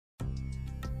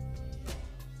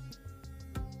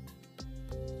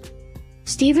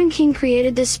Stephen King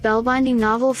created this spellbinding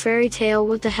novel fairy tale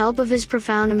with the help of his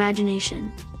profound imagination.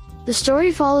 The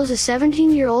story follows a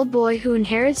 17-year-old boy who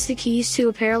inherits the keys to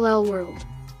a parallel world.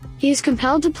 He is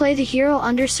compelled to play the hero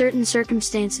under certain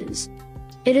circumstances.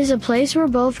 It is a place where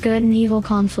both good and evil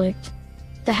conflict.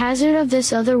 The hazard of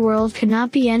this other world could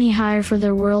not be any higher for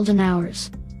their world and ours.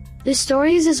 This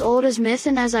story is as old as myth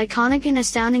and as iconic and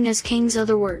astounding as King's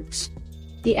other works.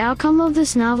 The outcome of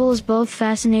this novel is both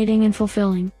fascinating and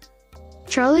fulfilling.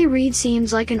 Charlie Reed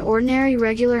seems like an ordinary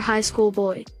regular high school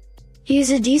boy. He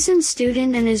is a decent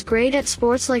student and is great at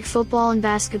sports like football and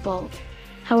basketball.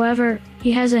 However,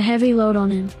 he has a heavy load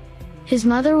on him. His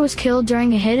mother was killed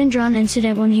during a hit-and-run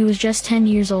incident when he was just 10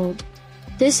 years old.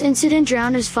 This incident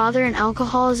drowned his father in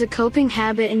alcohol as a coping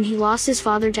habit, and he lost his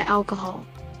father to alcohol.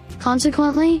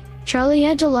 Consequently, Charlie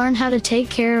had to learn how to take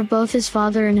care of both his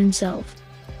father and himself.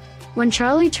 When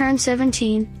Charlie turned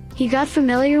 17, he got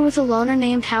familiar with a loner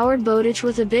named Howard Bowditch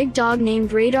with a big dog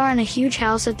named Radar and a huge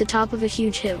house at the top of a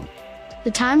huge hill. The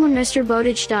time when Mr.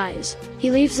 Bowditch dies, he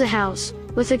leaves the house,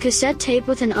 with a cassette tape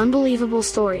with an unbelievable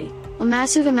story, a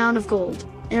massive amount of gold,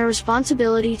 and a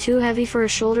responsibility too heavy for a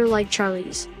shoulder like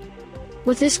Charlie's.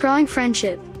 With this growing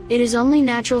friendship, it is only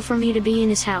natural for me to be in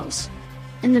his house.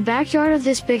 In the backyard of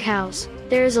this big house,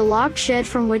 there is a locked shed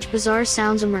from which bizarre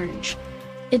sounds emerge.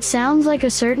 It sounds like a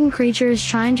certain creature is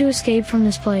trying to escape from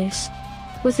this place.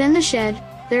 Within the shed,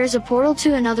 there is a portal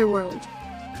to another world.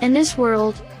 In this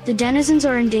world, the denizens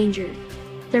are endangered.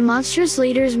 Their monstrous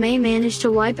leaders may manage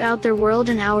to wipe out their world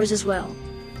and ours as well.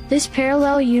 This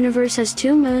parallel universe has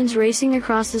 2 moons racing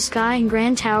across the sky and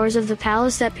grand towers of the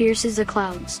palace that pierces the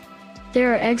clouds.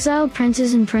 There are exiled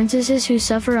princes and princesses who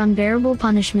suffer unbearable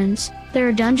punishments. There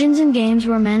are dungeons and games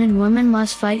where men and women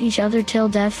must fight each other till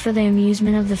death for the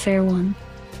amusement of the fair one.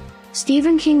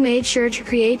 Stephen King made sure to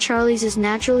create Charlie's as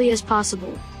naturally as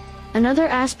possible. Another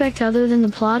aspect other than the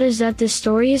plot is that this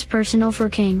story is personal for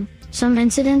King. Some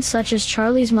incidents such as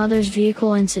Charlie's mother's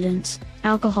vehicle incidents,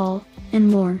 alcohol, and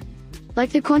more.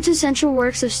 Like the quintessential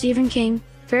works of Stephen King,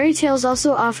 Fairy Tales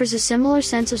also offers a similar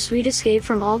sense of sweet escape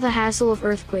from all the hassle of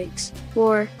earthquakes,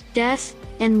 war, death,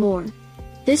 and more.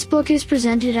 This book is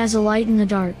presented as a light in the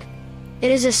dark.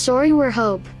 It is a story where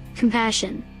hope,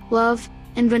 compassion, love,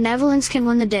 and benevolence can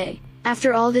win the day.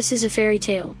 After all, this is a fairy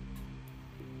tale.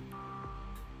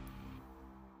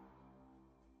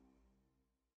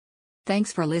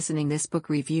 Thanks for listening this book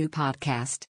review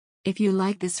podcast. If you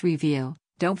like this review,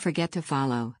 don't forget to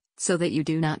follow, so that you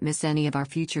do not miss any of our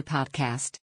future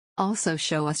podcast. Also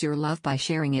show us your love by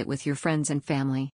sharing it with your friends and family.